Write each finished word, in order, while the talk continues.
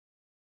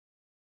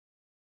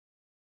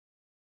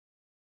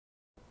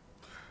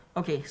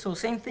Okay, so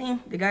same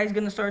thing. The guy's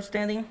gonna start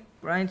standing,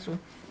 right? So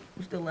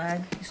who's the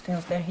leg? He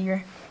stands there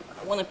here.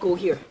 I wanna go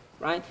here,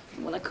 right?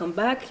 When I come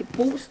back, he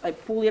pulls, I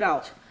pull it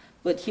out.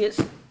 But he's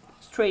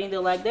straight in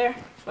the leg there,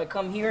 so I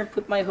come here and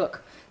put my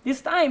hook.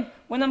 This time,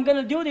 when I'm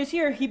gonna do this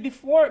here,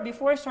 before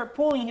I start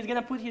pulling, he's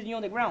gonna put his knee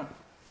on the ground.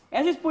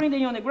 As he's putting the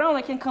knee on the ground,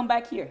 I can come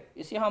back here.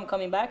 You see how I'm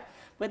coming back?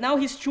 But now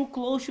he's too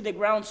close to the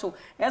ground, so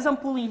as I'm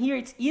pulling here,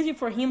 it's easy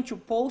for him to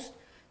post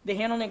the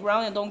hand on the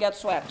ground and don't get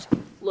swept.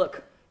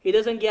 Look, he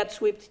doesn't get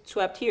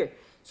swept here.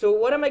 So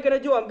what am I gonna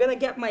do? I'm gonna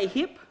get my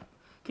hip.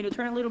 Can you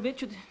turn a little bit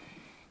to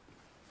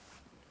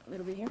a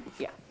little bit here?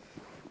 Yeah.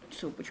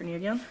 So put your knee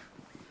again.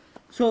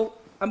 So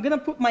I'm gonna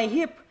put my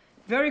hip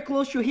very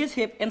close to his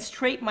hip and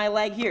straight my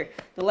leg here,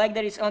 the leg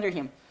that is under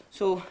him.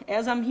 So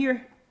as I'm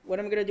here, what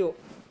I'm gonna do?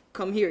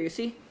 Come here, you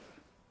see?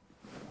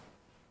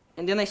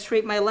 And then I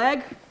straighten my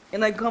leg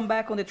and I come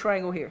back on the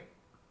triangle here.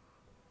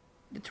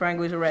 The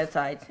triangle is already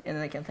tight, and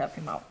then I can tap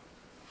him out.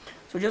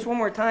 So just one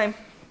more time.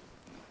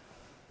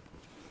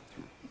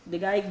 The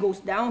guy goes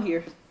down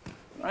here,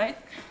 right?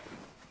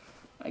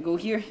 I go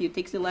here, he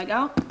takes the leg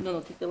out. No,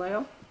 take the leg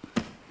out.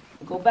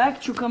 I go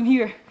back to come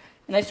here,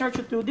 and I start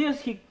to do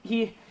this.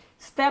 He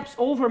steps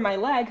over my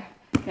leg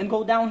and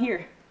go down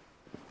here.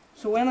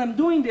 So when I'm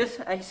doing this,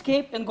 I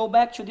escape and go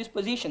back to this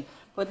position.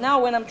 But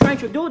now when I'm trying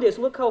to do this,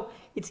 look how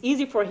it's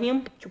easy for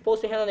him to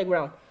post the hand on the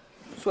ground.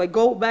 So I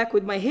go back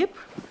with my hip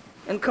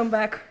and come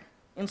back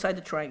inside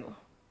the triangle.